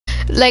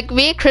Like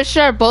me and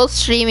Christian are both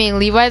streaming.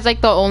 Levi's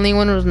like the only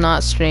one who's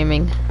not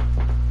streaming.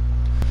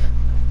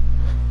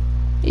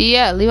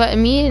 Yeah, Levi,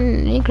 me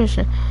and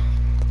Christian.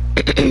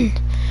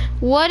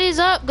 What is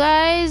up,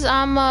 guys?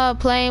 I'm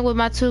playing with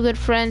my two good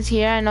friends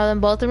here. I know them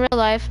both in real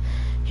life.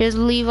 Here's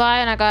Levi,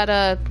 and I got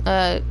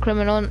a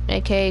criminal,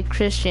 aka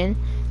Christian,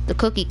 the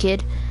cookie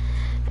kid.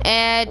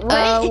 And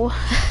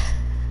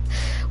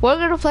we're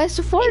gonna play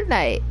some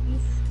Fortnite.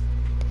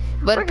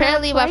 But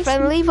apparently my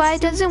friend Levi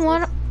doesn't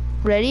want to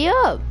ready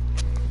up.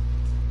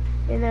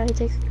 You know, he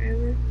takes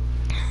forever.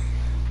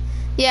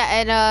 Yeah,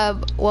 and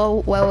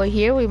while we're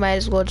here, we might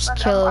as well just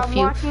kill a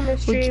few. I'm watching the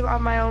stream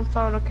on my own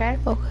phone, okay?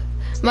 Okay.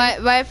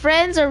 My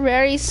friends are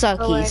very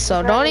sucky,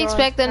 so don't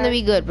expect them to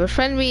be good. But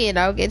friend me, and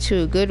I'll get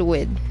you a good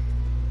win.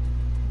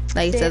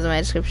 Like it says in my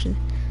description.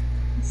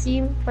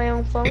 See my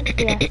own phone?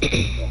 Yeah.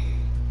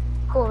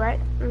 Cool, right?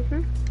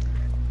 Mhm.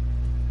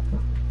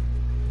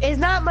 It's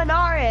not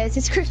Manares.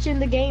 It's Christian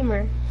the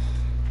gamer.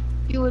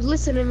 If you would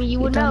listen to me, you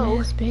would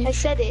know. I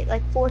said it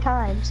like 4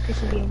 times.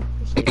 Christian gamer.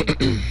 Christian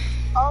gamer.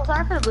 Oh,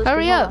 sorry for the blue.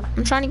 Hurry up!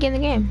 I'm trying to get in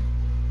the game.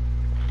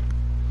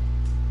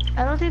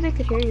 I don't think they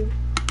could hear you.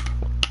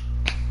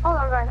 Hold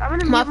on, guys. I'm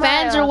gonna. My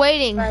fans are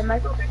waiting.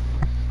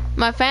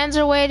 My fans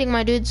are waiting,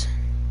 my dudes.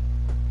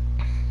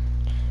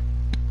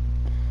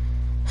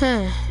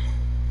 Huh.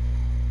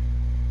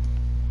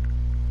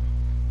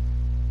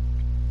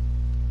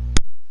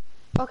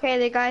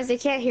 Okay, guys, they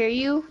can't hear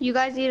you. You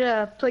guys need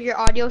to put your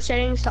audio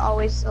settings to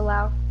always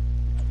allow.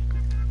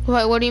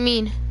 What do you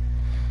mean?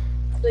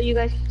 So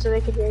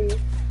they can hear you.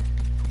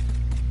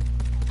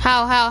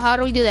 How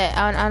do we do that?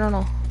 I don't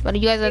know. But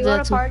you guys have to do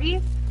that too.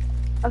 Party?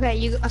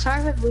 Okay,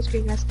 sorry for the blue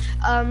screen, guys.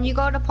 You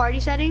go to party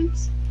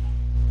settings.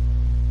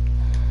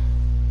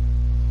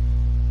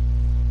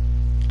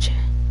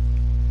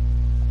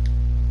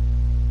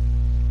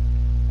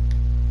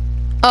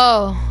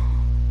 Oh.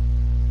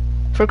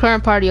 For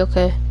current party,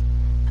 okay.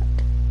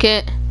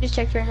 Okay. Just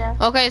check right now.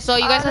 Okay, so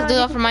you guys have to do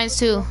that for mine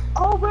too.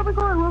 Oh, where we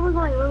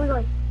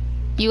going?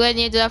 You guys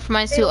need to do that for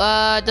mine too.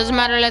 Doesn't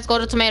matter, let's go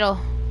to tomato.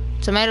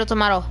 Tomato.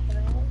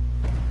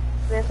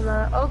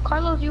 Oh,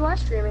 Carlos, you are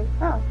streaming.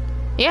 Oh.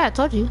 Yeah, I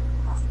told you.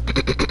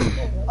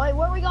 Wait,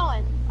 where are we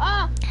going?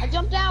 Ah, I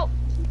jumped out.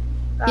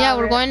 Yeah,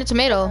 we're going to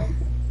tomato.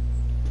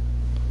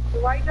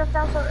 Why you jumped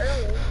out so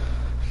early?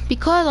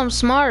 Because I'm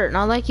smart,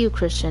 not like you,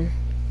 Christian.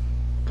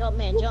 Jump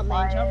man.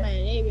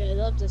 Maybe I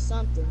up to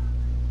something.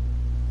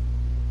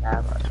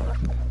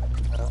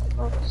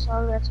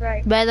 Oh, that's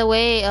right. By the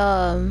way,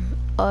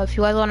 if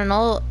you guys want to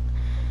know,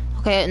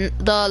 okay,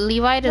 the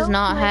Levi does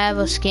not have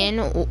a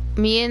skin.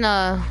 Me and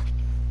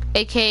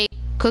AK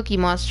Cookie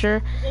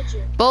Monster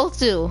both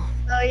do.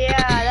 Oh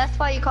yeah, that's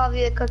why you call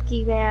me the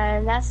Cookie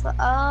Man. That's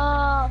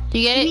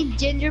You get it? You mean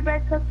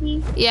gingerbread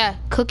cookie? Yeah,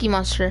 Cookie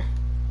Monster.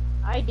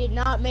 I did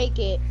not make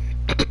it.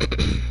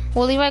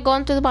 Well, Levi,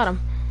 going to the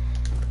bottom.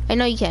 I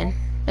know you can.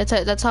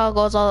 That's how it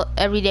goes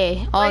every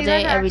day, all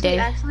day, every day.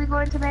 Actually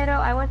going tomato.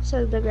 I went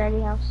to the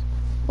granny house.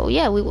 Oh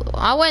yeah,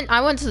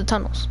 I went to the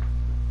tunnels.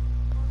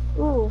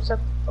 Ooh, so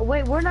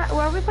wait, we're not.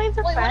 Are we playing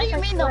so fast? What do you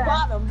mean the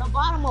bottom? The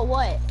bottom of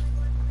what?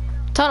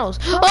 Tunnels.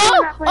 No,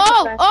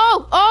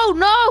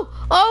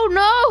 Oh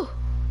no!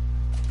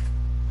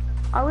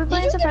 Are we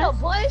playing so fast? Did you get a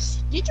bush?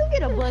 Did you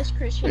get a bush,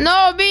 Christian? No,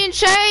 I'm being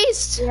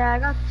chased. Yeah, I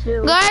got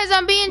 2. Guys,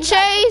 I'm being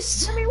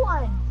chased. Give me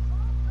one.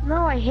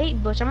 No, I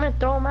hate bush. I'm gonna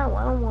throw them out.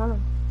 I don't want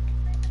them.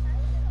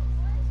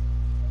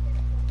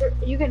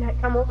 You can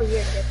come over here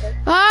and get them.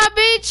 I'm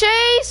being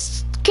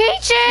chased.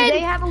 Kitchen. Do they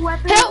have a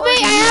weapon? Help me!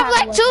 I have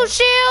like 2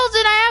 shields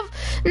and I have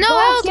no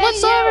health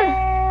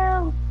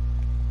whatsoever.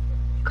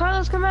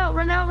 Carlos, come out!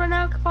 Run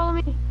out! Follow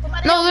me.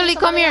 No, literally,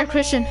 come here,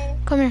 Christian.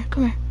 Come here.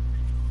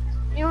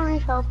 You don't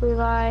need help,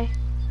 Levi.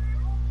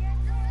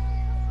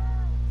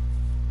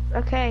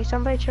 Okay,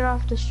 somebody turn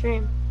off the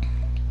stream.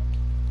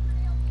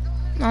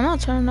 I'm not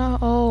turning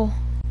off. Oh.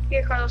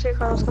 Here, Carlos,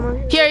 come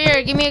on here.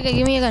 Here, give me a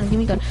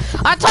gun.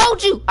 I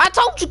told you,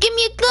 give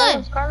me a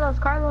gun.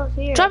 Carlos,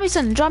 here. Drop me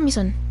some.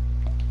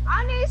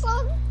 I need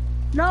some.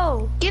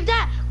 No, give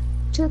that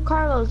to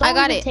Carlos. I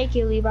got it. Take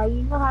it, Levi.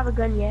 You don't have a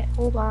gun yet.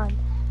 Hold on.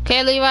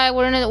 Okay, Levi,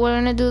 we're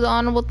gonna do the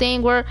honorable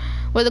thing. We're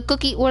the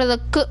cookie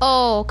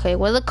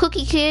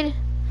kid,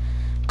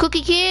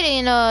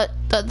 and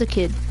the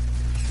kid.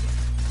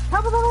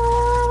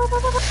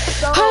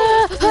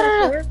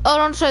 Oh,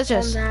 don't try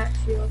this. I'm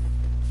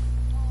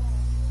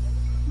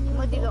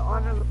gonna do the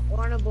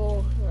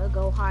honorable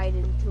go hide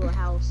into a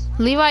house.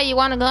 Levi, you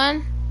want a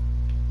gun?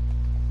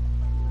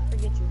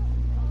 Forget you.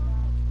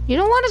 You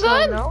don't want a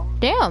gun? No.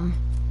 Damn.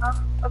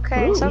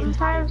 Okay, Ooh.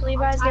 sometimes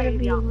Levi's gonna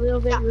be a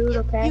little bit rude,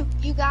 okay?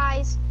 You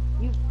guys,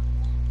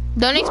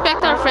 Don't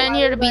expect our friend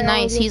here to be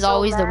nice. He's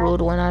always the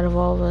rude one out of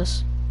all of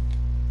us.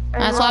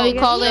 That's why we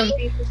call him.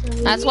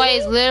 That's why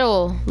he's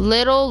little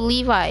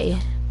Levi.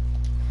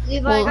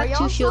 Levi, Well, I got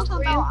 2 shields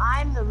for you.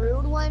 I'm the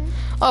rude one.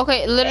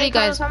 Okay, literally,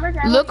 guys,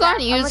 look on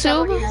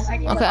YouTube.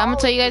 Okay, I'm gonna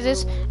tell you guys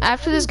this.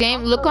 After this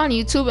game, look on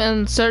YouTube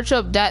and search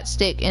up Dat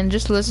Stick and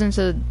just listen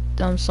to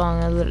the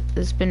song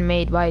that's been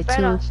made by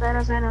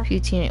few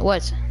teenagers.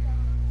 What?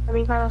 I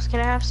mean, Carlos, can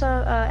I have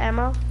some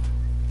ammo?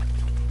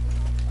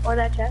 Or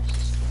that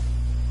chest?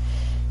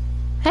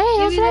 Hey,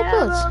 that's Give me what the I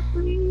built. ammo,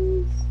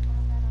 please.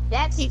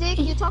 That stick,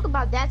 you talk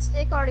about that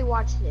stick, I already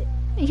watched it.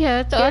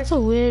 Yeah, that's a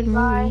weird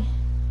Bye. movie.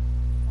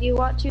 Do you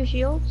want 2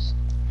 shields?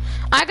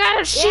 I got a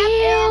Yeah,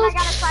 shield. and I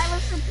got a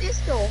silencer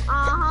pistol.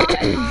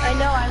 I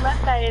know, I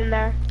left that in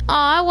there. Oh,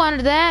 I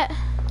wanted that.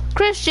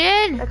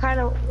 Christian. I kind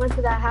of went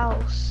to that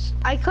house.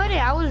 I couldn't,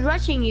 I was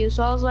rushing you,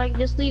 so I was like,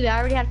 just leave it. I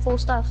already had full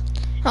stuff.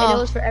 And it Oh,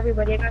 was for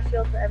everybody. I got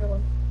shields for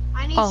everyone.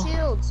 I need Oh.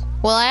 shields.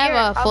 well, I have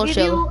Here, a full I'll give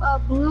shield. you a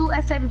blue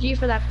SMG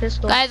for that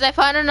pistol. Guys, I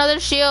found another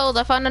shield.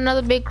 I found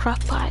another big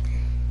crock pot.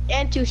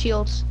 And 2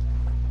 shields.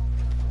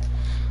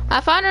 I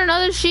found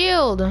another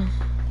shield.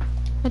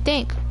 I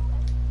think.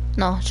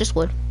 No, it's just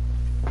wood.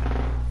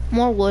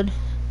 More wood.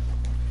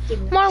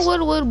 More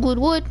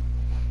wood.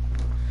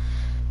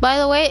 By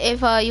the way,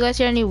 if you guys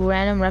hear any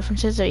random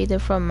references, they're either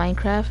from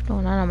Minecraft. No,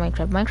 not on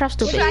Minecraft. Minecraft's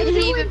stupid. I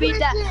didn't even beat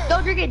that.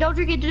 Don't drink it, don't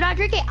drink it, do not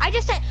drink it. I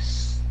just said...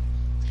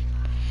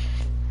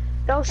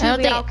 Don't I shoot don't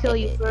me, think I'll kill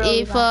you.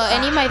 if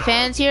any of my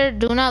fans here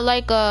do not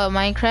like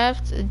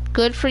Minecraft,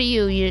 good for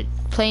you. You're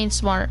playing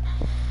smart.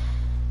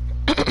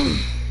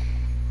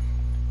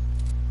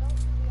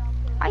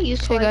 I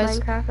used to Okay, play guys.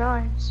 Minecraft, now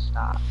I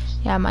stopped.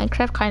 Yeah,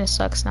 Minecraft kind of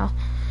sucks now.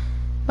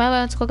 By the way, I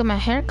went to go get my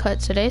hair cut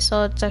today,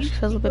 so it actually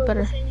feels a bit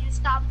better. You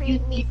stop me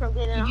from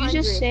getting Did 100.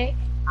 you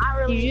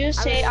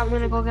just say, I'm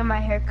gonna go get my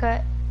hair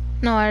cut?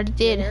 No, I already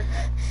did.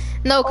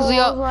 No, cause we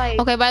all like,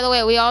 okay. By the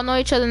way, we all know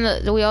each other.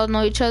 We all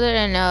know each other,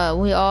 and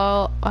we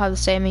all have the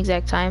same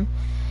exact time.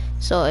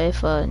 So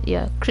if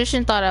yeah,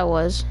 Christian thought I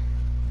was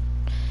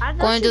I thought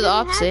going she to the didn't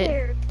have opposite.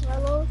 hair,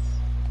 Carlos.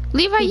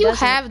 Levi, He you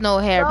doesn't. have no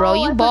hair, bro.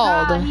 No, You I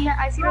bald. forgot.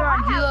 I see it Bro, I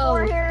on have more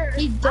Duo. hair.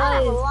 He I have a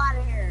does. lot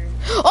of hair.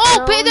 Oh,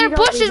 No, there you are don't,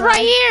 bushes Levi.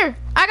 right here.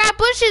 I got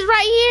bushes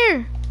right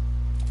here.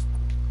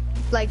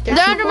 Like, They're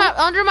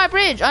under my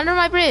bridge. Under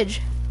my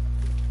bridge.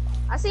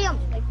 I see him.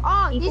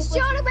 Oh, he's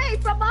shooting me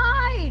from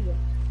behind.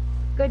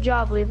 Good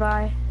job,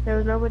 Levi. There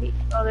was nobody.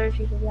 Oh, there's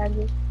people behind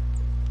you.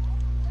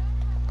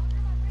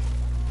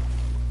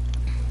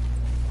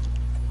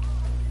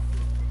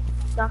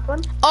 Knock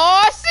one.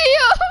 Oh, I see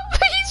him.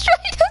 He's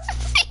trying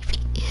to see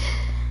me.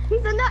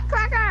 He's a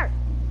nutcracker.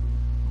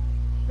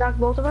 Knock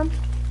both of them.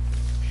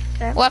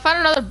 Well,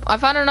 I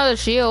found another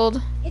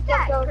shield. Get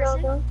that, Go,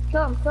 Christian. go.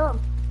 Kill him, kill him.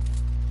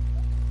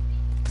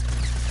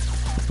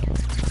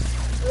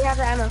 We have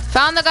the ammo.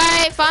 Found the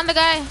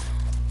guy.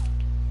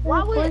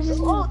 Why would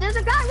oh, there's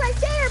a guy right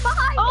there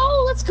behind me.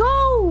 Oh, let's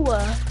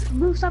go!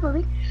 Move, stop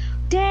moving.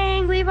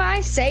 Dang,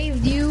 Levi,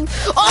 saved you.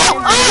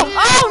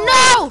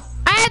 Oh no!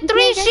 I had 3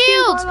 can't get you,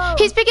 shields. Carlo.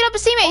 He's picking up a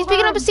teammate. He's Hold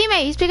picking up on. a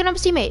teammate. He's picking up a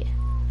teammate.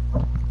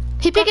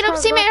 He's picking up a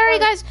Go, teammate. go, Hurry,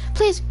 go. guys!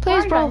 Please, Where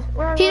are please, you bro.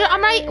 guys? Where-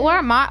 I'm right. Where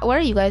am I? Where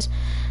are you guys?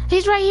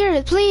 He's right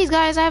here. Please,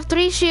 guys. I have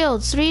 3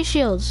 shields. 3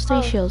 shields.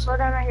 3 shields. Slow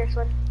down right here,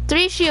 slow down.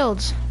 3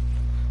 shields.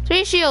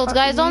 3 shields,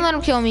 guys. Don't let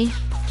him kill me.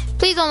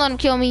 Please don't let him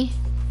kill me.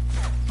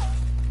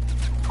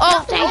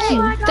 Oh, thank you.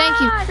 my Thank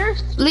you. God,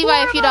 there's Levi,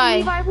 four if you of them. die.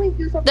 Levi, please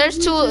do something. There's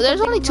Please 2. do There's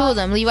something, only 2 of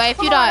them. Levi, if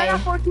you Come on, I die.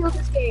 got 4 kills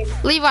this game.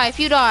 Levi, if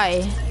you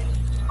die.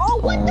 Oh,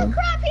 what the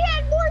crap? He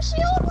had more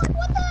shield. Like,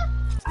 what the?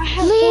 I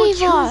had 4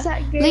 kills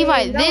that game.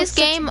 Levi, That was this such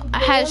a game good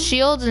has game.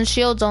 shields and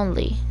shields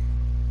only.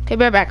 Okay,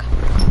 be right back.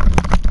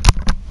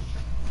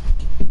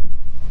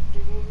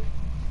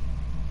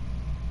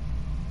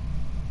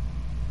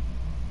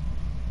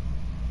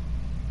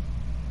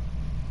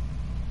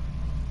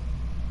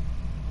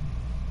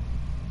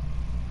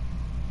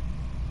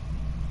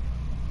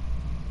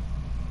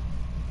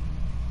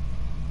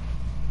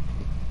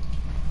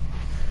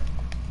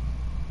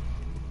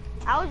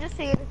 I was just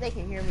seeing if they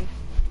can hear me.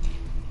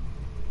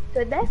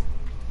 Good day.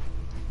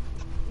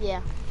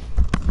 Yeah.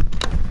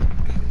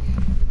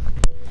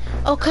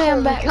 Okay,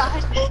 I'm back.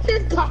 God.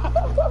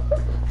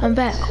 I'm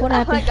back. What Oh my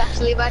happened? gosh,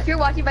 Levi, if you're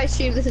watching my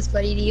stream, this is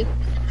funny to you.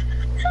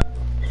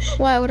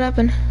 Why? What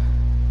happened?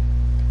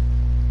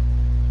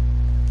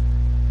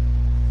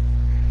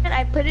 And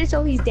I put it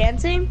so he's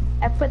dancing.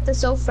 I put the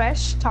So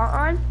Fresh taunt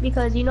on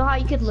because you know how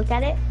you could look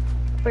at it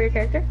for your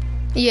character?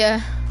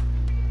 Yeah.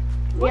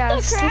 Yeah, the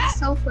it's crap?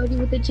 so funny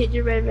with the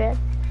gingerbread man.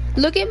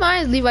 Look at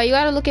mine, Levi. You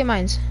gotta look at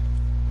mine.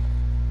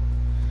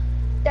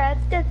 Da,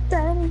 da,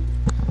 da.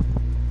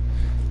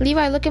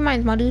 Levi, look at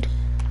mine, my dude.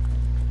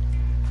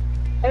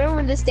 I remember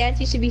when this dance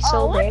used to be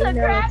so Oh, what big. the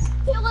Now crap? it's-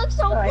 He looks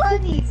so I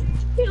funny.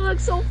 He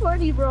looks so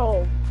funny,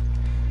 bro.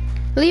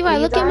 Levi, You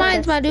look at got mine,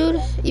 this. my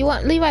dude. You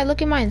want Levi?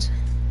 Look at mine.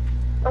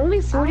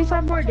 Only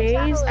 45 more what the days.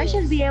 channel I is.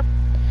 should be able.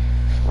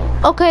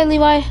 Okay,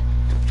 Levi.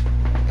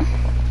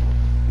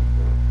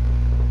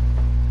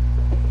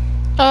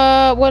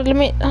 What? Let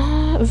me.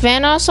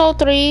 Vanaso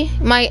 3.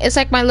 It's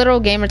like my little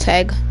gamer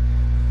tag.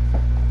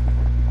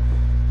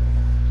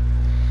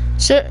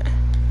 Sure.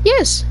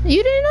 Yes,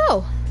 you didn't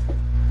know.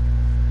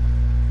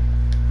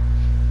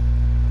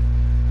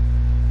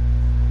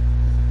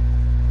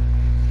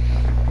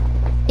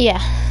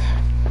 Yeah.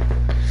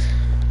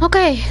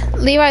 Okay,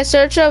 Levi,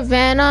 search up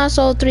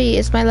Vanaso 3.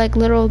 It's my like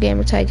literal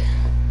gamer tag.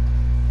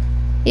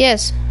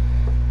 Yes.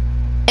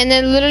 And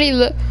then literally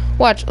look.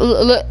 Watch.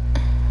 Look.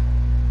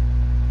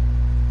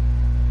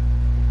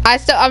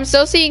 I'm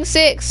still seeing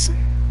 6.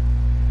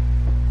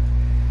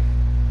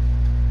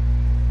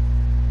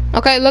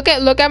 Okay, look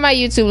at my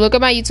YouTube. Look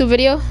at my YouTube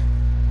video.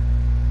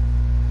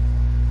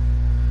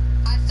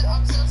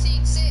 I'm still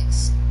seeing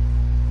 6.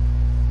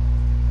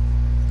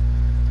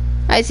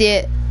 I see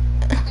it.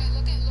 Okay,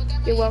 look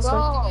at You're welcome.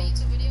 Bro,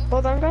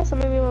 Hold on, guys. I'm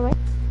gonna be my mic.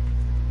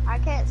 I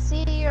can't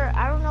see your.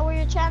 I don't know where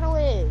your channel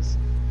is.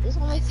 It's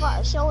only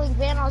showing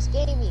Vanos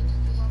Gaming.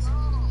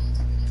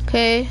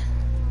 Okay.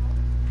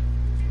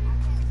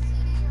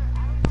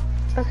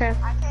 Okay.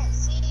 I can't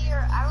see your.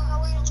 I don't know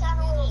where your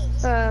channel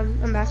is.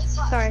 I'm back.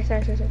 Sorry.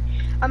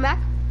 I'm back.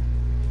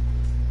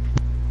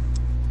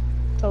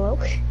 Hello?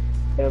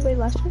 Everybody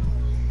left me?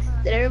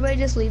 Did everybody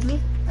just leave me?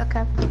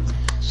 Okay.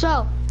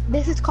 So,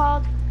 this is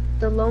called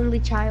The Lonely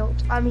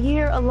Child. I'm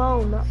here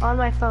alone on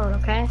my phone,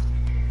 okay?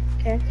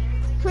 Okay.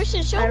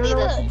 Christian, show I don't me know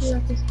what to do this.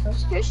 at this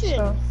point. Christian.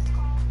 So,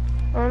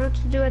 I don't know what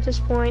to do at this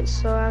point,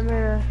 so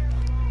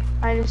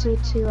I just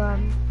need to,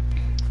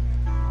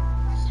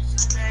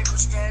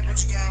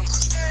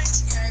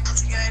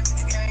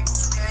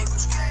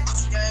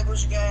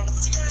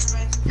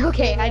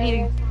 okay,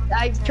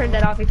 I turned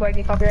that off before I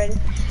get copyrighted.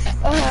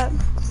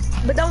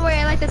 But don't worry,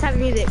 I like this type of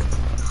music.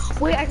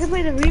 Wait, I can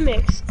play the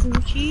remix.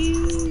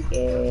 Gucci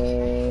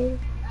gang.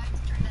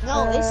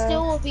 No, it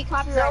still will be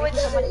copyrighted. No, it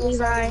because somebody doesn't, else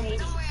Levi. already made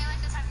it.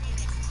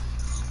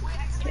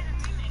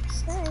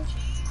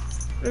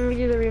 Let me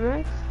do the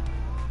remix.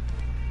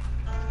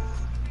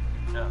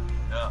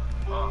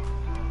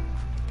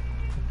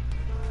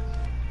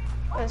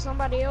 But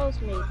somebody else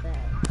made that.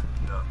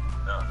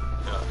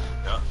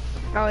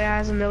 Oh yeah, it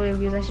has 1 million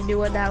views. I should do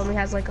one that only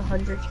has like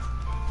 100.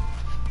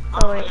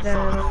 Oh wait,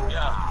 no.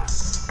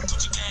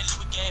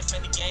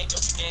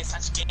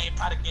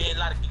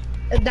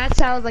 That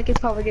sounds like it's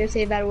probably gonna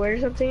say a bad word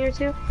or something or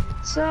two.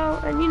 So,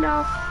 and you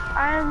know,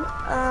 I'm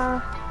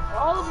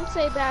All of them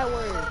say bad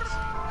words.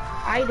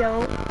 I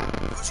don't.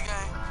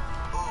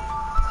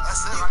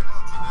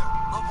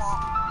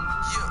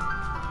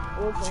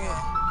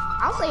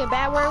 I'll say a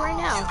bad word right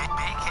now.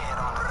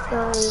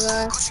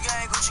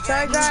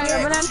 Sorry guys,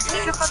 I'm gonna have to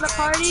kick up on the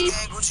party.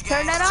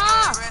 Turn that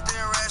off.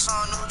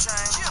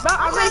 Bro,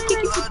 I'm gonna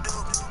kick you.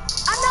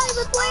 I'm not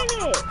even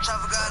playing it.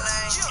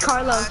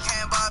 Carlos.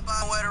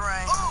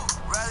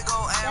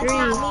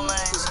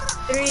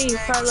 Three,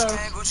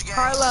 Carlos.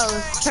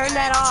 Carlos, turn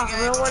that off.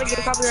 We don't want to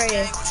get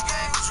copyrighted.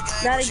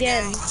 Not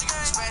again.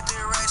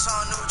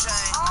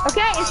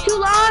 Okay, it's too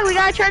long. We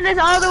gotta turn this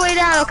all the way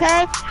down,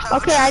 okay?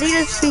 Okay, I need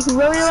to speak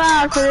really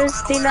loud for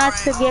this thing not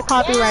to get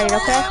copyrighted,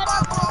 okay?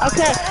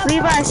 Okay,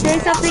 Levi, say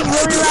something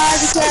really loud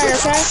as you can,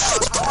 okay?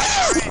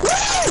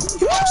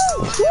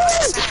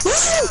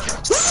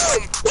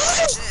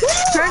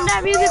 Turn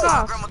that music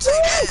off.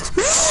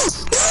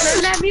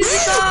 Turn that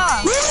music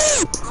off.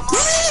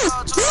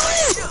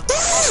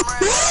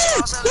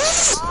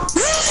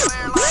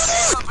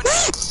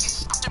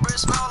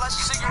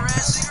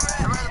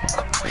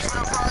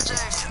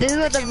 This is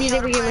what the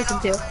music we can listen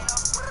to.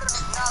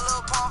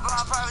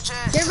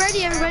 Get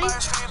ready, everybody.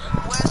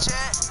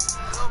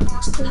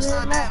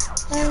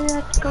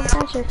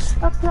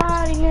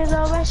 Applauding his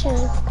ovation.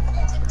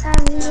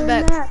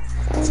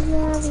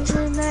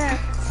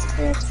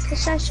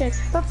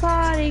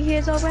 Applauding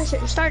his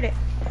ovation. Start it.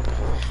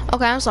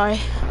 Okay, I'm sorry.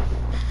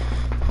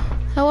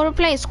 I want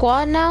to play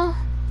squad now.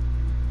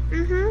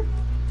 Well,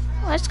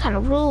 That's kind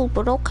of rude,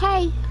 but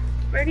okay.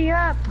 ready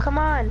up. Come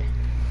on.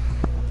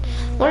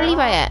 Where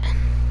Levi at?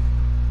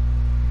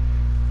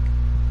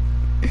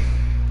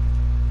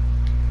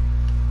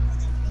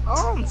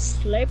 Oh, I'm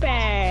sleepy.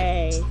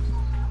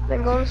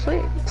 Then go to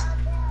sleep.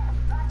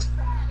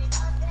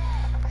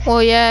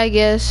 Well, yeah, I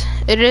guess.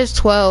 It is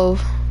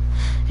 12.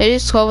 It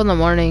is 12 in the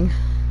morning.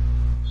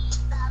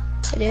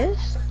 It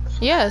is?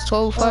 Yeah, it's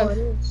 12:05. Oh, it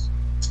is.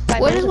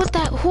 What is with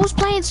that? Who's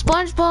playing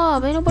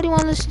SpongeBob? Ain't nobody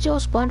want to listen to your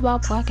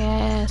SpongeBob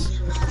podcast.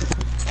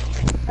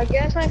 I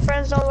guess my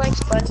friends don't like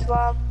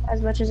SpongeBob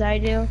as much as I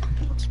do.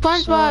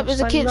 SpongeBob So,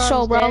 is a kid's SpongeBob's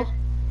show, bro. dead.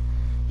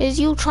 Is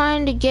you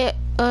trying to get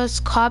us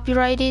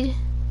copyrighted?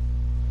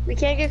 We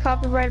can't get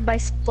copyrighted by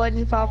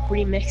SpongeBob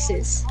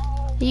remixes.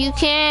 You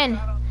can.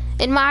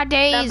 In my Not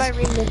days, by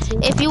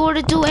remixing. if you were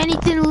to do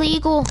anything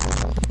legal,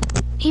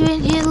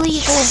 even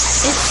illegal, it's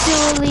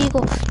still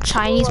illegal.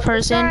 Chinese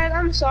person. Guys,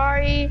 I'm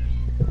sorry.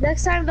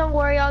 Next time, don't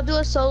worry. I'll do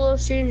a solo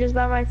stream just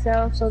by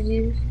myself, so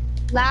these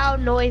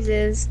loud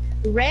noises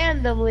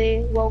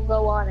randomly won't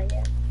go on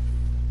again.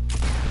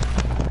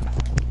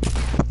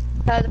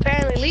 Because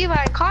apparently Levi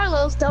and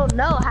Carlos don't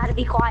know how to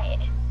be quiet.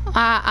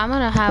 I'm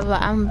gonna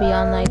be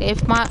on like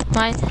if my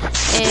I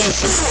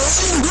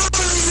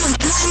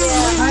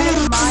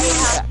might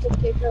have to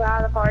kick her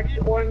out of the party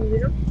or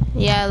mute him.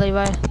 yeah,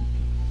 Levi.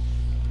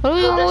 What are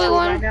we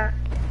going? Not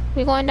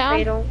We going down?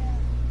 fatal.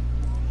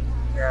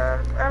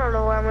 I don't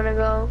know where I'm gonna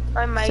go.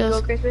 I might Still-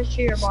 go Christmas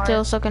tree or bar.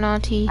 Still sucking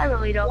on tea. I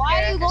really don't Why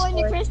care. are you going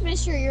to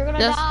Christmas tree? You're gonna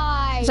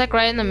die. It's like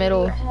right in the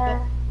middle.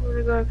 I'm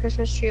gonna go to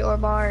Christmas tree or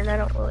bar, and I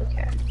don't really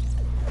care.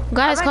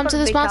 Guys, might come go to to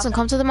this Big mountain. Top.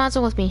 Come to the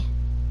mountain with me.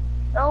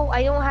 No,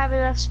 I don't have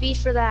enough speed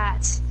for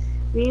that.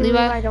 Me and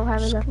Levi don't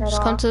have enough at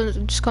all.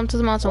 Just come to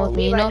the mountain with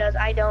me. Levi You know. does,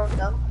 I don't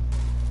though.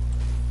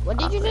 What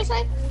did you just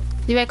say?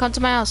 Levi, come to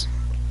my house.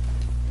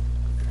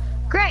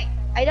 Great.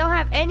 I don't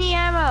have any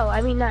ammo.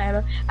 I mean, not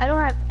ammo. I don't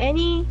have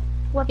any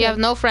weapons. You have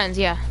no friends.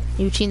 Yeah.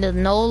 You cheated.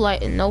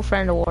 No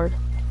friend award.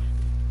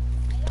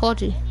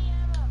 Told you.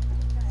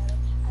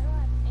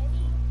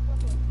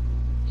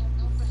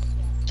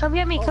 Come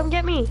get me. Come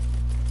get me.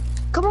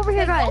 Come over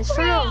here, guys.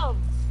 For real.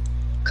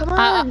 Come on,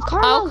 I'll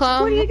Carlos.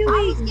 come. What are you doing?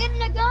 I was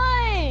getting a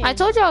gun. I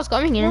told you I was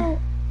coming here. No,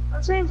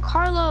 I'm saying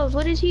Carlos.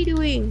 What is he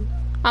doing?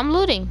 I'm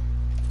looting.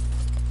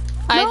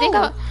 I think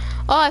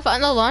I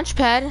found the launch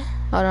pad.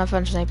 Oh no, I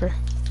found a sniper.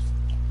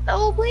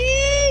 No,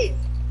 please.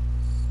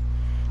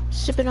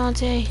 Sipping on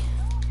tea.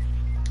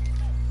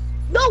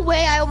 No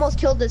way. I almost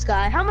killed this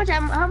guy. How much?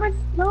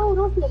 No,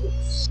 don't kill me.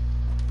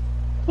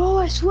 Oh,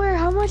 I swear.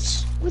 How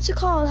much? What's it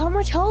called? How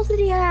much health did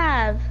he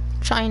have?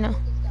 China.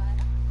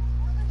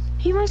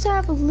 He must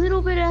have a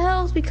little bit of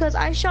health because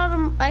I shot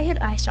him. I hit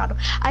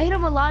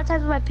him a lot of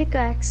times with my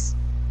pickaxe.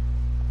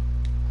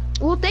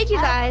 Well, thank you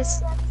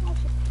guys.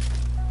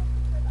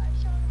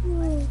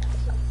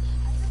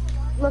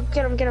 Look,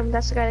 get him.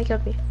 That's the guy that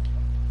killed me.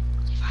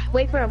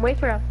 Wait for him.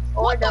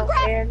 Oh, What the no,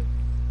 crap? man.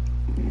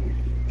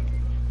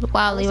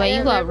 Wow, Levi,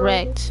 you got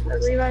wrecked.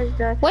 Levi's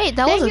dead. Wait,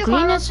 that Thank was you, a green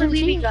Carlos, for SMG?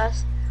 leaving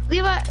us.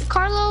 Levi,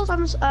 Carlos,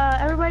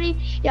 everybody,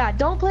 yeah,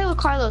 don't play with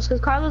Carlos,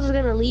 because Carlos is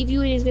gonna leave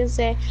you and he's gonna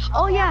say,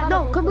 oh yeah,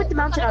 no, come with the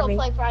mountain I'm army.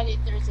 gonna go play Friday,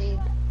 Thursday.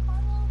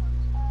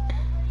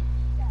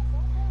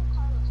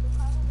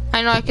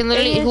 I know, I can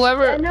literally, I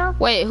whoever, know-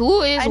 wait,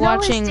 who is I know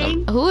watching, his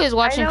thing. who is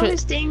watching, I know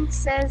his thing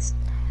says,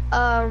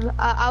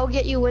 I'll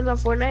get you wins on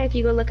Fortnite if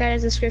you go look at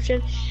his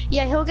description.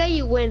 Yeah, he'll get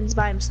you wins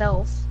by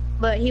himself,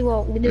 but he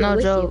won't do it no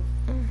with joke. you.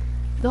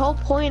 The whole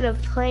point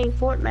of playing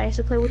Fortnite is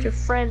to play with your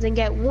friends and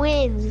get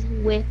wins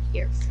with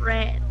your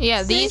friends.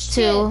 Yeah, these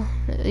two,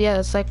 yeah,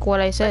 that's like what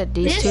I said,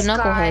 these two This guy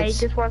knuckleheads.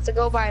 just wants to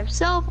go by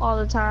himself all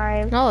the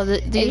time. No,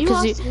 And he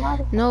because lost a lot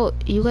of- no,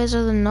 you guys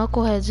are the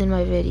knuckleheads in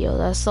my video.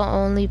 That's the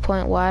only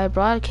point why I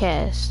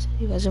broadcast.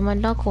 You guys are my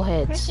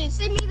knuckleheads. Christian,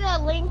 send me the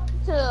link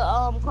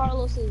to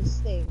Carlos's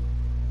thing.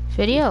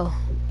 Video.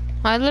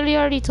 I literally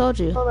already told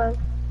you. Hold on.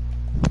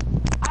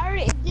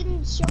 It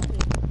didn't show me.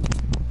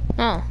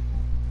 Oh.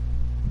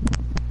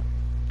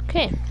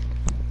 Okay.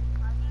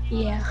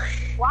 Yeah.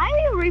 Why are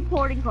you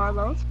reporting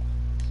Carlos?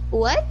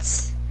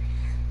 What?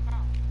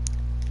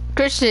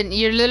 Christian,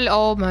 you're literally,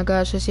 oh my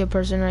gosh, I see a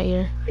person right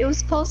here. It was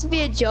supposed to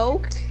be a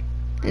joke.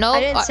 No, I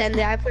didn't send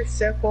it. I put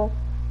circle.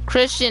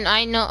 Christian,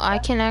 I know, I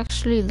can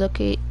actually look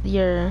at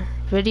your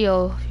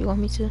video if you want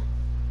me to.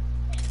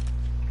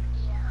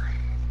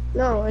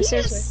 No, I You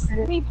seriously.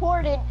 just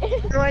reported.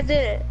 No, I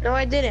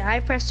didn't. I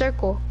pressed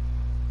circle.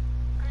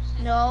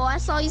 No, I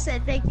saw you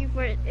said thank you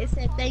for it. It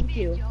said thank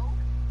you.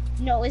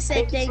 No, it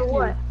said thank For you.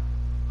 what?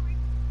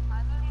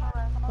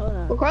 Hold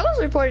on. Well, Carlos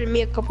reported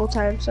me a couple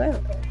times, so I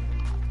don't care.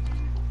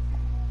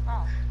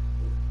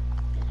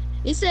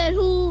 It said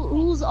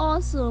who's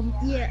awesome.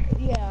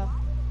 Yeah.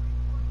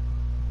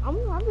 I'm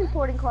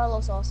reporting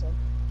Carlos also.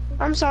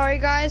 I'm sorry,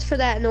 guys, for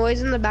that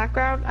noise in the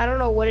background. I don't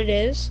know what it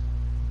is.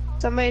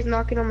 Somebody's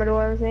knocking on my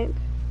door, I think.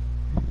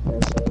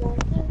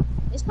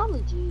 It's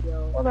probably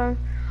Gio. Hold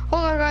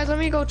on, guys. Let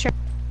me go check.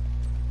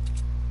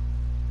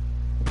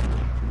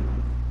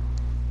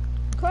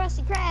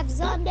 Krusty Krabs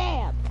is on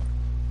dab.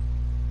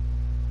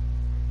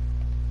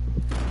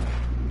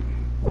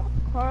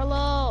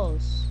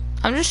 Carlos.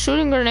 I'm just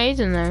shooting grenades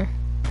in there.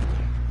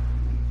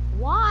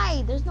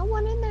 Why? There's no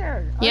one in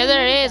there. Yeah,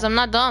 there is. I'm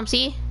not dumb,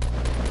 see?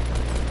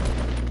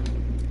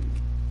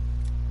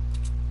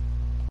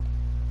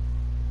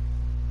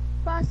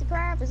 Krusty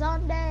Krab is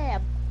on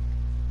dab.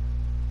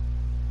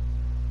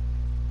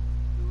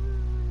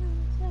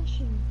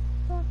 Session.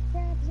 Krusty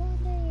Krab is on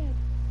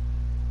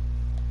dab.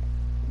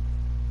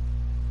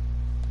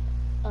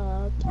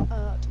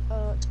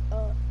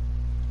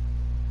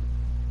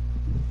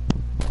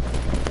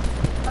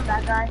 I'm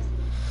back, guys.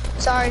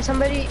 Sorry,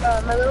 somebody,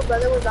 my little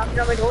brother was knocking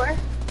on my door.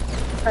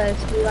 Because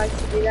he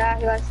likes to do that.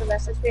 He likes to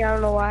message me. I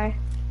don't know why.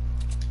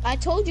 I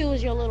told you it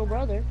was your little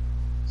brother.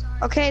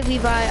 Okay,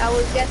 Levi, I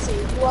was guessing.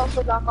 Who else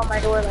would knock on my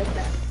door like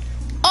that?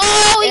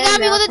 Oh, he And got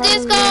me now with a probably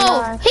disco!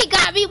 not. He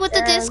got me with the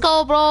And-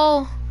 disco,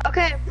 bro.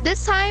 Okay,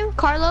 this time,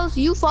 Carlos,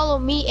 you follow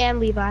me and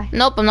Levi.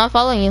 Nope, I'm not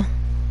following you.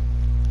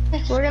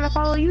 We're gonna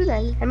follow you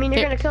then. I mean,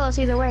 you're gonna kill us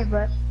either way,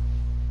 but.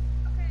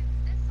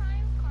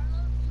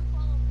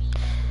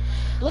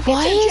 Look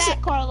Why at your is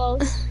chat,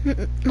 Carlos.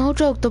 No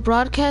joke, the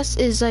broadcast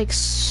is like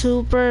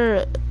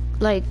super,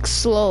 like,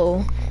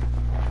 slow.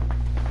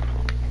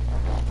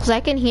 Cause I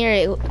can hear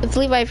it. If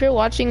Levi, if you're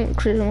watching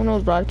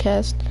Criminal's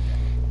broadcast,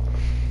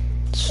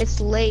 It's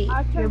late. Your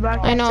I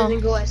broadcast know. doesn't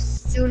go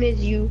as soon as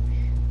you.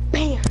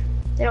 Bam!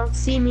 They don't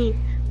see me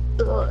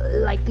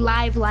like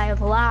live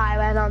as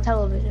on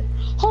television.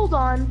 Hold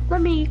on, let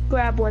me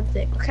grab one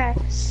thing, okay?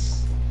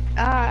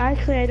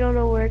 Actually, I don't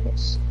know where it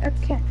is.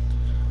 Okay.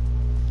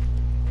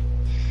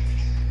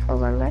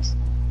 Hold on, guys.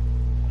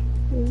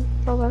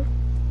 Hold on.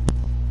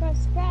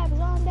 Krusty Krab is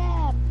on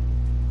dab.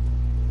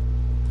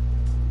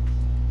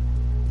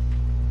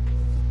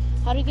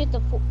 How do you get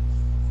the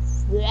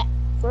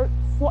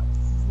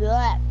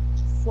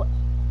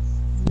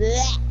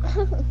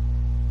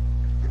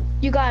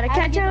You gotta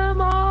catch them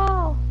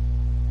all.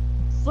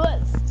 foot.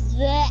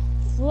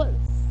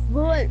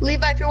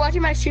 Levi, if you're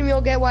watching my stream,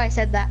 you'll get why I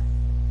said that.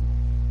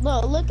 No,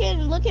 look at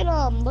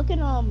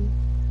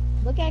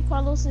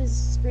Carlos's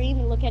screen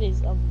and look at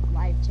his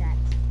live chat.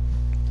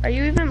 Are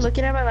you even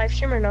looking at my live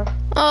stream or no?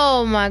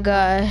 Oh my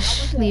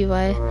gosh,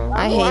 Levi,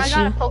 I hate I got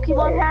you. a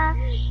Pokemon hat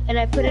and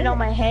I put it on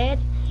my head.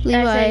 And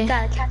I said, Levi,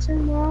 gotta catch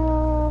them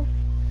all.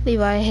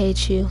 Levi, I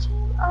hate you.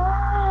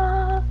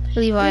 Ah,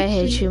 Levi, I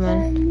hate you,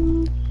 man.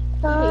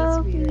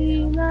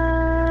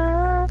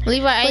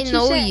 Levi, I What you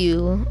know said?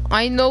 you.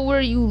 I know where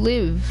you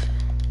live.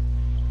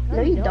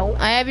 No, you don't.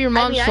 I have your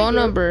mom's I phone do.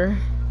 number.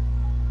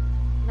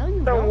 No, you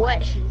For don't. what?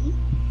 Actually,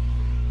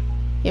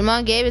 Your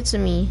mom gave it to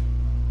me.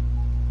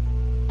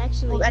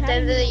 actually At the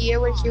end of the year,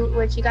 when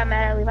you got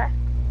mad at Levi.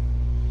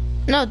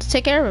 No, to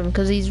take care of him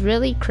because he's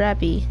really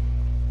crappy.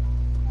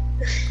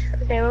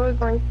 Okay, where are we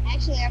going?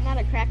 Actually, I'm not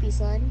a crappy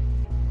son.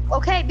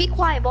 Okay, be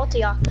quiet, both of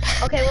y'all.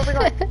 Okay, where are we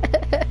going?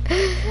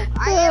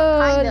 I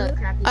am kinda a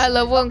crappy I son.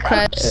 love when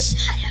Okay.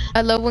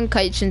 I love when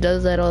Kaichin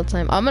does that all the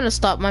time. I'm gonna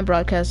stop my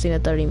broadcasting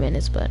at 30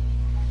 minutes, but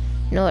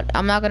you know what?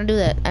 I'm not gonna do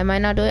that. I might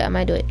not do it. I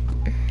might do it.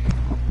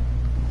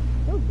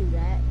 Don't do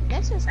that.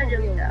 That's just gonna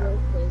be a real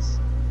quiz.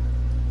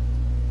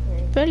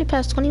 Barely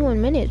past 21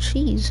 minutes.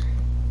 Jeez.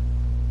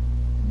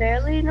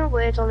 Barely, no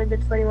way, it's only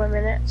been 21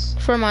 minutes.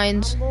 For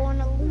mines, I'm going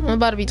to I'm loot.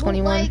 about to be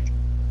 21.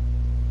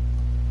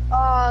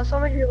 Like, So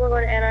many people are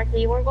going to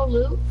Anarchy. You wanna go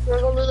loot? You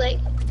wanna go loot Lake?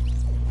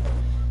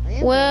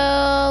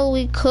 Well,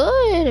 we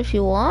could if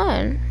you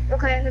want.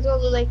 Okay, let's go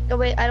loot Lake. No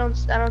wait, I don't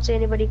see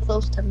anybody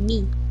close to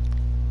me.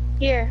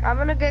 Here, I'm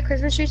gonna get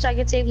Christmas tree so I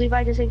can save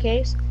Levi just in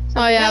case.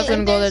 Oh yeah, I was Hey,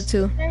 gonna go there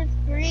too.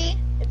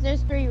 If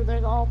there's three,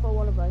 there's all for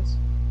one of us.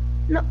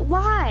 No,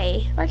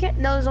 why? Why can't?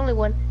 No, there's only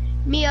one.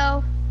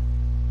 Mio.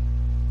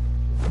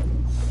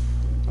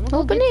 I'm gonna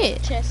Open go get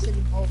it. the chest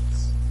and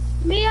bolts.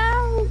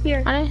 Meow.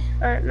 Here. I,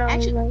 Or no.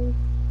 Actually- no.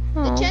 The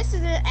oh. chest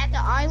is at the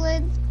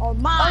island or Oh,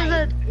 mine.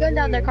 the gun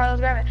down there, Carlos.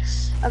 Grab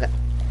it. Okay.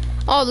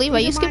 Oh, Levi,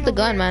 There's you a skipped mine the over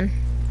gun, there. man.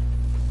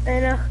 I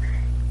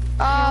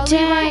know.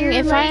 Dang, Levi,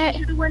 if I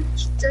you went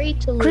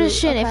straight to loot.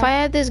 Christian, if Okay. I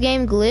had this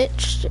game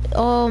glitched,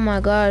 oh my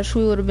gosh,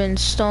 we would have been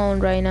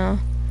stoned right now.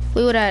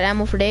 We would have had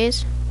ammo for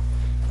days.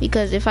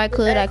 Because if I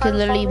could, I could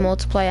literally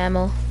multiply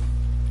ammo.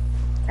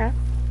 Yeah.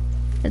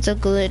 It's a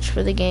glitch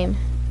for the game.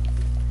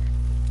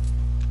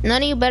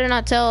 None of you better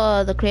not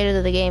tell the creators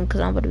of the game, because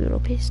I'm about to be real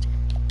pissed.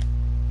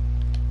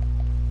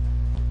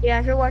 Yeah,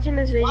 if you're watching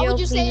this video, Why would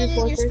you say please it in your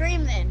report this.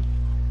 stream then?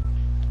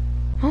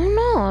 I don't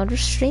know, I'm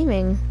just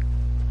streaming.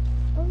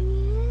 Oh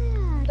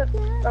yeah.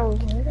 Oh,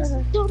 That's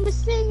the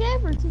dumbest thing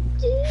ever to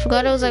do.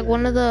 Forgot it was like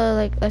one of the,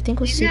 like, I think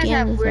it was These guys second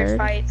have and the weird third.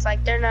 fights.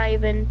 Like they're not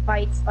even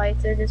fights.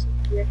 They're just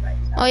weird fights.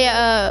 Oh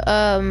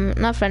yeah,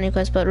 not friend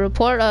request, but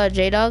report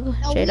J-Dog,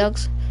 No,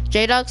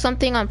 J-Dog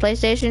something on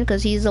PlayStation,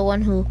 because he's the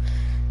one who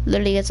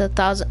literally gets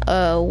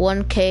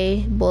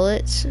 1K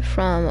bullets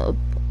from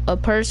a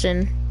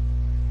person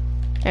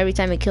every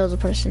time he kills a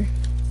person.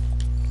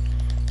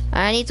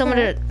 I need someone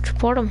to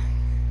report him.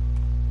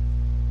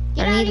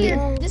 Get I out of need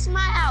here. This is my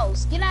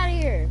house. Get out of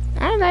here.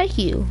 I like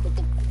you.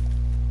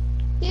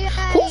 Get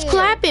out Who's here.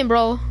 clapping,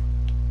 bro?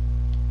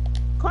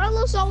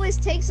 Carlos always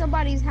takes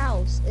somebody's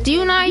house. It's Do you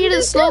like, not hear the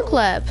do slow too.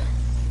 clap?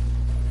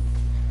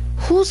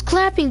 Who's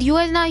clapping? Do you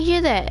guys not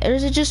hear that? Or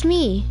is it just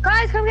me?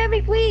 Guys, come get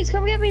me, please.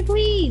 Come get me,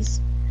 please.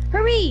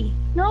 Hurry.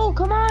 No,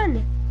 come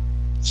on.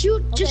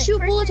 Shoot. Just Okay, shoot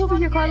Christian, bullets over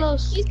come here, get it.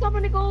 Carlos. He's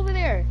coming to go over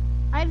there.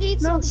 I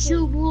need No, something.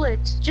 shoot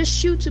bullets. Just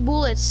shoot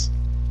bullets.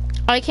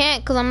 I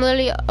can't, because I'm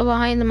literally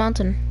behind the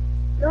mountain.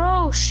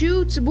 No,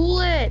 shoot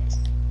bullets.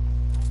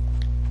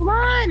 Come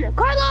on,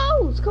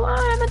 Carlos. Come on,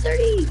 I'm at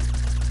 30.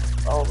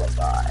 Oh my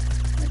god.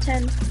 I'm at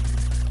 10.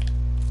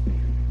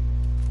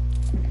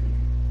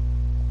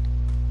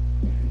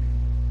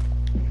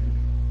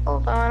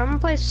 Hold on, I'm gonna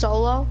play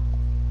solo.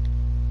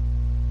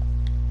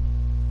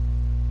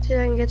 See if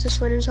I can get this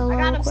win in solo. I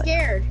got real him quick.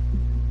 scared.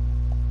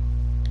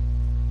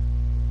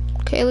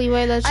 Okay,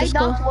 Levi, let's I just go.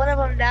 dumped one of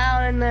them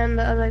down, and then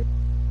the other.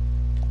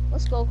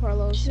 Let's go,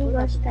 Carlos. Shoot, We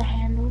got what's the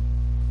handle?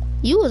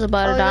 You was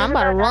about to Oh, die. you're I'm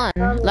about to about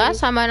run. to die. Last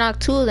time I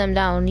knocked 2 of them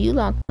down. You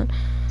knocked one.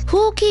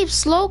 Who keeps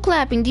slow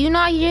clapping? Do you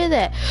not hear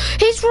that?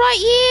 He's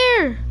right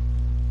here.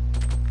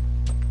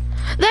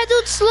 That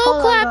dude's slow Hold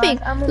on, clapping.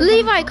 guys. I'm gonna-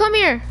 Levi, come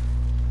here.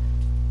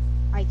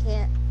 I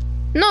can't.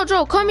 No,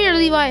 Joe, come here,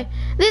 Levi.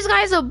 This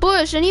guy's a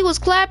bush, and he was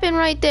clapping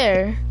right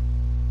there.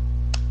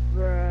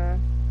 Bruh.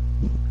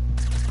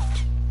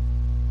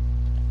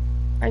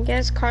 I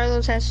guess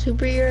Carlos has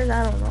super ears.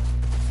 I don't know.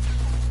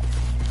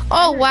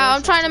 Oh wow,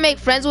 I'm trying to make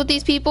friends with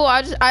these people.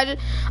 I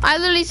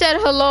literally said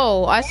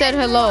hello. I said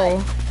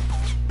hello.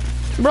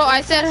 Bro,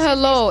 I said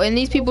hello, and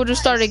these people just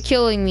started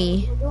killing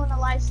me. We're doing a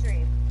live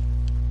stream.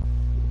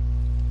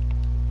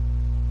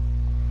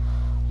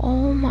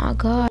 Oh my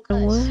god,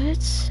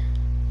 what?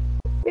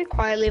 Be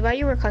quiet, Levi.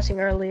 You were cussing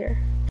earlier.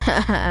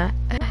 I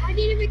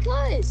need it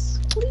because.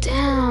 What are you talking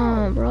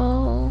Damn,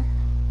 bro.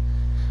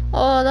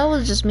 Oh, that was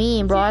was just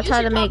mean, bro. I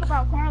tried to make.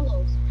 Talk about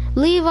Carlos.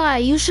 Levi,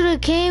 you should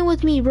have came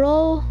with me,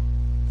 bro.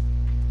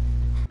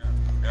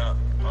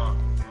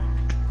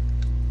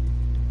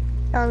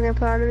 I'm gonna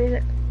put on the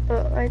music,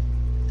 but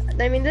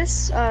I mean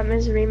this is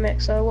a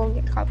remix, so it won't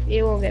get copy.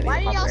 It won't get me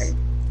copyrighted.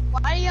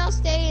 Why do y'all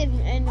stay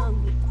in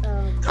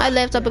I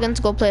left up again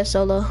to go play a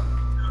solo.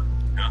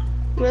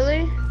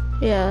 Really?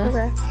 Yeah.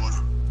 Okay.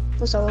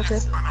 For solo too.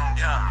 Christian,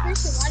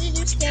 why did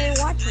you stay and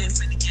watch me?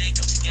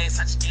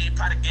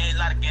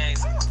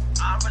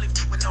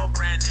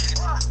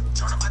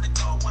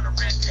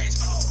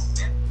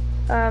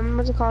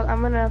 What's it called?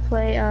 I'm gonna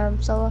play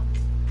solo.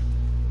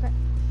 Okay.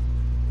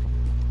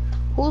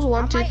 Who's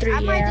 1, 2, 3? I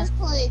might just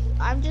play.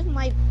 I'm just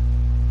might.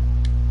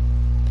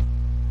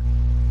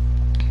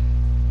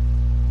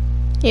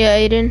 Yeah,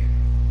 Aiden.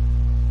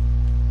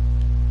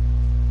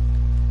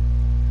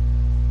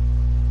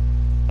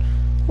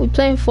 We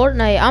playing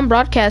Fortnite. I'm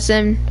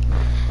broadcasting.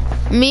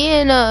 Me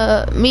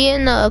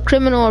and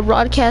Criminal are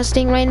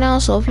broadcasting right now.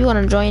 So if you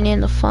wanna join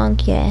in the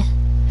funk, yeah.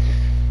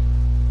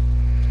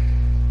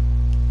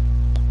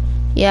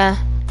 Yeah.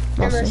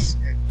 Mostly.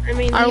 I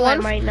mean,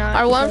 might not.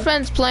 Our one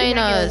friend's playing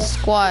a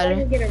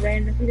squad.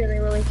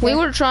 We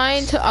were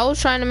trying to. I was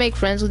trying to make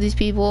friends with these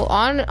people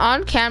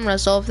on camera.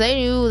 So if they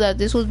knew that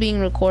this was being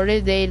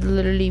recorded, they'd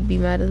literally be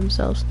mad at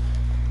themselves.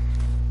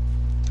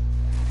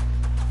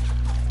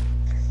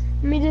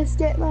 Let me just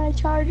get my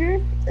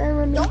charger.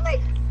 And Don't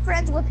make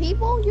friends with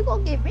people. You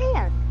gonna get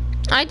banned.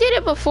 I did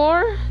it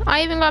before.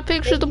 I even got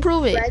pictures to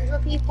prove it. Friends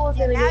with people,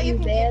 yeah, now you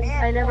can get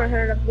banned. I never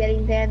heard of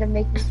getting banned and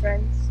making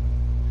friends.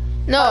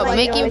 No,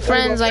 making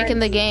friends like in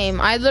the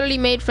game. I literally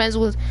made friends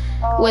with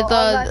in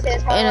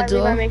a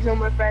duo. I make no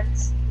more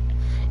friends.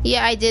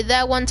 Yeah, I did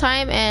that one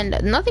time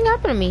and nothing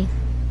happened to me.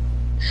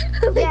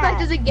 Levi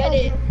doesn't get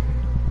it.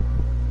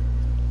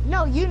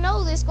 No, you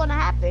know this gonna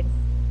happen.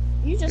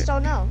 You just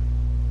don't know.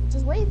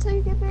 Just wait until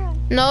you get banned.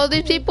 No,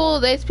 these people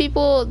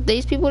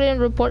didn't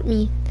report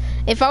me.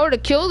 If I were to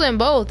kill them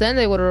both, then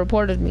they would have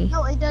reported me.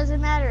 No, it doesn't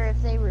matter if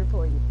they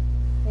report you.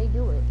 They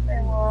do it.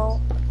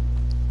 Well,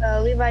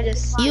 Levi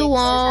just. You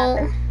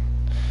won't.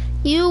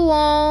 You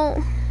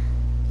won't.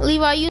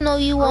 Levi, you know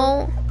you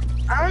won't.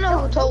 I don't know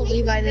who told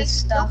Levi this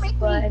stuff,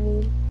 but I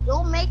mean.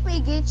 Don't make me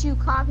get you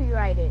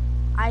copyrighted.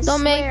 I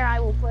swear I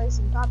will play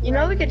some copyright. You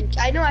know we could.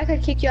 I know I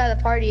could kick you out of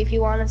the party if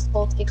you want us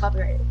both to get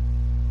copyrighted.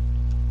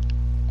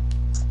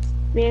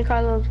 Me and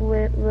Carlos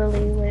would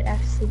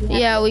actually.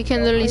 Yeah, we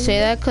can literally say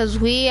that because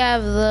we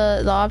have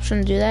the option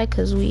to do that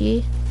because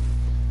we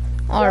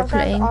are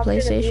playing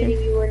PlayStation.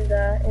 You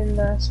in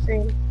the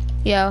stream.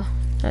 Yeah,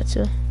 that's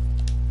it.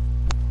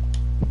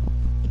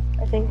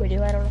 I think we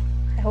do. I don't know.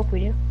 I hope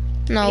we do.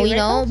 No, we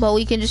don't. But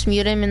we can just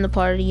mute him in the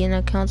party, and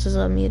that counts as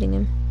muting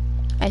him.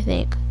 I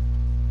think.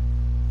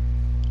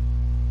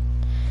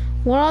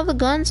 Where are all the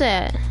guns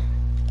at?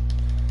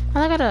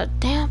 I got a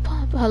damn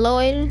pump. Hello,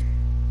 Aiden.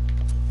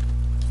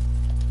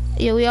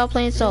 Yeah, we all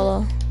playing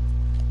solo.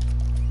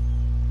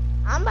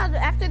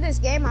 After this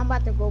game, I'm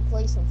about to go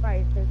play some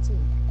Friday 13.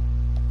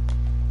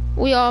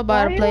 We all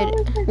about to play.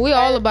 We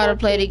all about to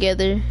play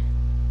together.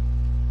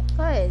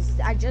 Cause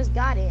I just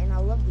got it and I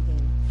love the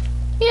game.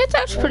 Yeah, it's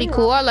actually pretty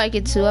cool. I like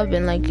it too. I've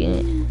been liking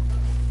it.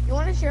 You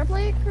want to share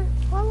play it,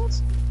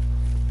 Carlos?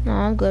 No,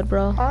 I'm good,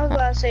 bro. I was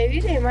about to say, if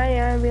you take money,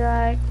 I'd be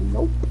like,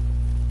 nope.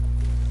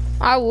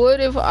 I would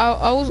if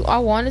I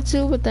wanted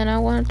to, but then I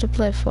wanted to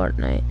play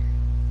Fortnite.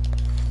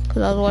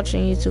 Cause I was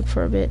watching YouTube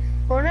for a bit.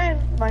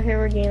 Fortnite is my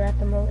favorite game at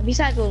the moment.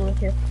 Besides World War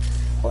II, of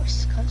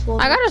course.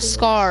 I got a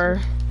scar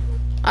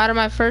out of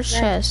my first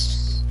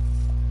chest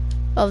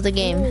of the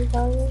game.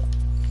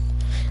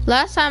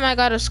 Last time I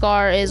got a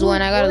scar is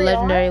when I got a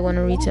legendary one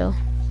in retail.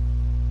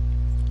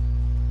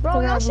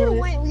 Bro, y'all should have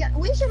went.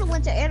 We should have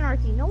went to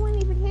Anarchy. No one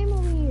even came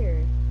over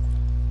here.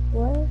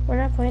 What? We're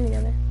not playing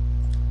together.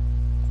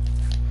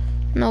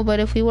 No, but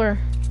if we were.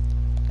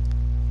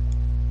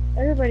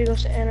 Everybody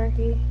goes to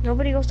Anarchy.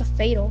 Nobody goes to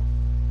Fatal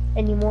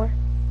anymore.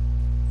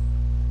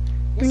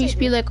 It used to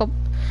be like a...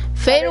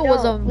 Fatal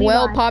was a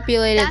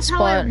well-populated spot. That's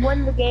how I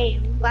won the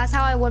game. That's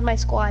how I won my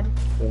squad.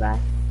 Levi.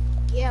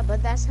 Yeah,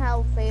 but that's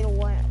how Fatal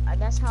went.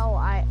 That's how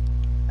I...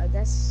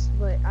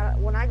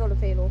 when I go to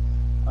Fatal,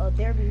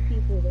 there be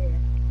people there.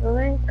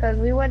 Really? Because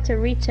we went to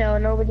retail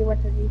and nobody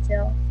went to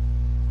retail.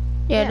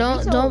 Yeah,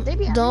 don't,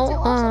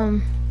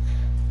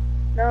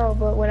 No,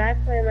 but when I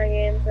play my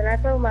games, when I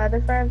play with my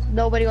other friends,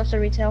 nobody goes to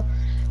retail.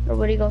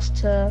 Nobody goes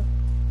to...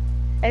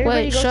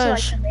 Everybody goes to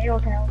like Tomato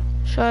Town.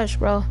 Shush,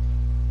 bro.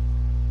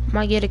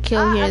 Might get a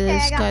kill here. Okay,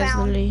 this guy's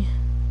literally...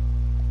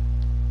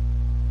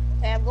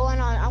 Okay, I'm going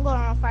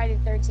on Friday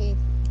the 13th.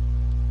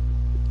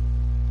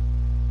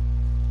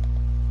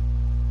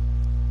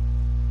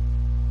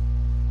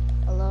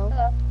 Hello?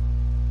 Hello?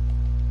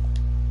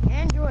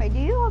 Android, do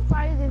you have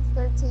Friday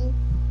the 13th?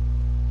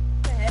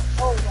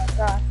 Oh my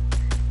god.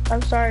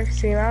 I'm sorry,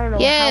 stream. I don't know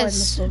how I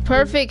missed it.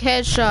 Perfect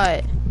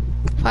headshot.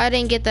 If I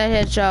didn't get that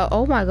headshot,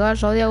 oh my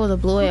gosh, all they had was a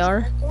blue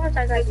AR. What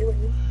I got you?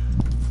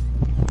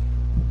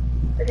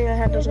 I think I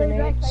had those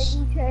grenades.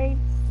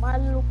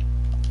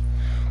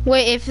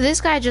 Wait, if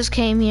this guy just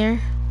came here,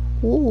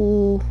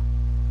 Ooh.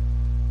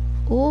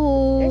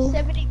 There's Ooh.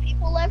 70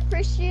 people left,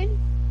 Christian.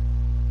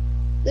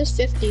 There's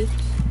 50.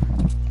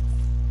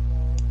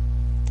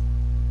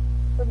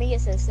 For me,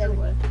 it says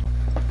 70.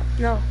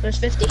 No, there's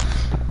 50.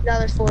 No,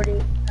 there's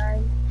 49.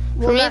 For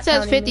Well, me, it not says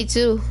counting me.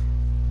 52.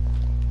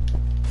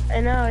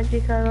 I know, it's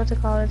because what's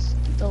it called? It's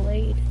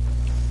delayed.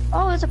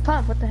 Oh, it's a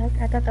pump. What the heck?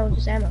 I thought that was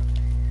just ammo.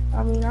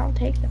 I mean, I'll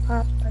take the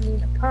pump. I mean,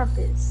 the pump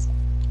is.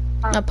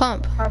 A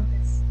pump. Pump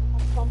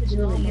is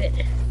really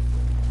good.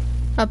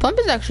 A pump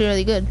is actually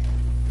really good.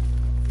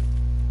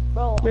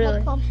 Bro, I'm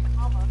Really? a pump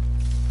mama.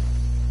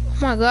 Oh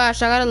my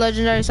gosh, I got a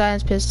legendary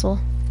science pistol.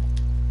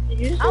 Did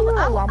you just say you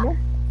were a llama?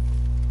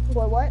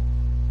 What?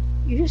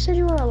 You just said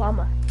you were a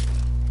llama.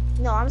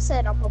 No, I'm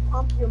saying I'm gonna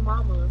pump your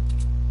mama.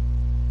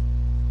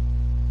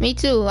 Me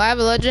too. I have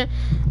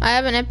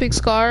an epic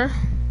scar.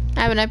 I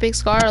have an epic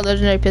scar, a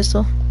legendary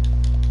pistol.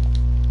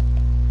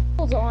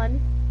 Hold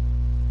on.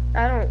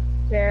 I don't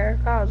care.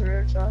 Kyle's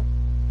rude, so.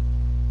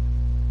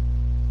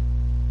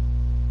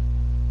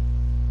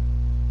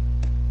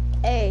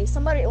 Hey,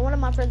 one of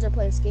my friends are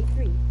playing Skate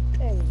 3.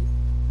 Hey.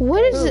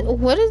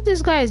 What did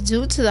this guy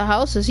do to the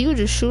houses? He was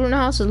just shooting the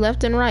houses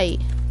left and right.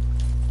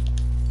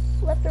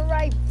 Left and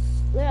right.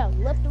 Yeah,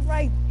 left and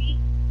right.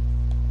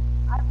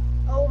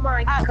 Oh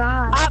my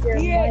god.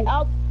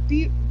 I'll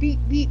be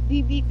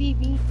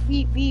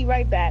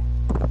right back.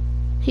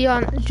 He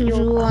on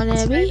Juju on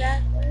Abby.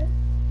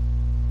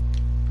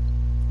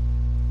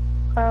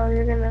 Kyle,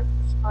 you're gonna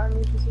spawn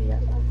me to see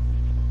that one.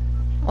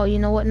 Oh, you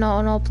know what?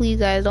 No, please,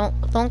 guys, don't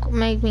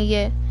make me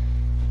get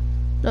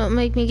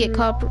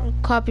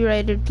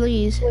copyrighted,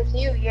 please. With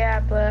you, yeah,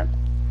 but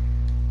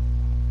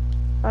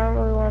I don't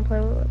really want to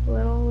play with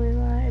little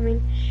Levi. I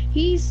mean,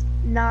 he's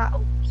not.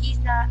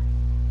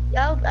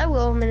 I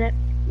will a minute.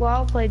 Well,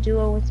 I'll play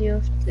duo with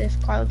you if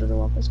Carl doesn't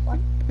want the squad.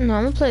 No,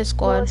 I'm gonna play a What's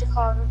squad. it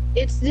called?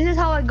 This is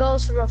how it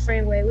goes from a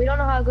frame rate. We don't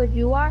know how good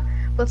you are,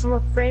 but from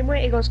a frame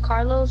rate, it goes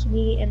Carlos,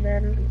 me, and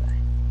then Levi.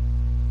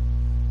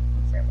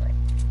 Frame rate.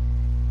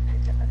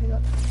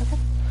 Okay.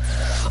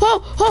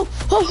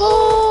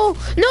 Oh!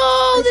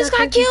 No! This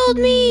guy killed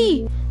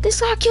me! This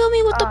guy killed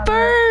me with the Oh, no.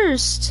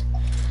 burst!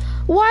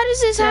 Why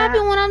does this Yeah.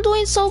 happen when I'm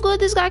doing so good?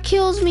 This guy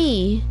kills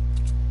me.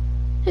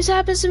 This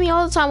happens to me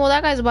all the time. Well,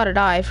 that guy's about to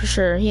die for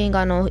sure. He ain't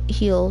got no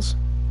heals.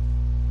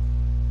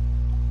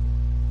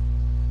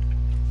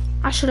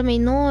 I should have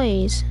made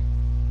noise.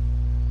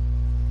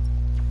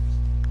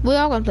 We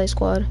all gonna play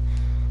squad.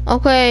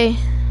 Okay.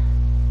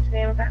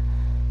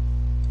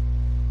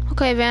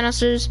 Okay,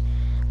 Vanisters.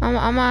 I'm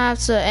gonna have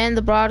to end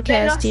the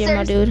broadcast here,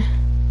 my dude.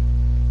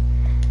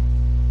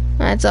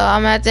 That's all.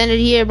 I'm gonna have to end it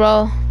here,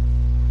 bro.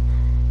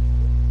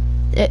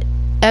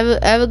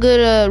 Have a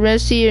good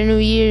rest of your new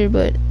year,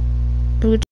 but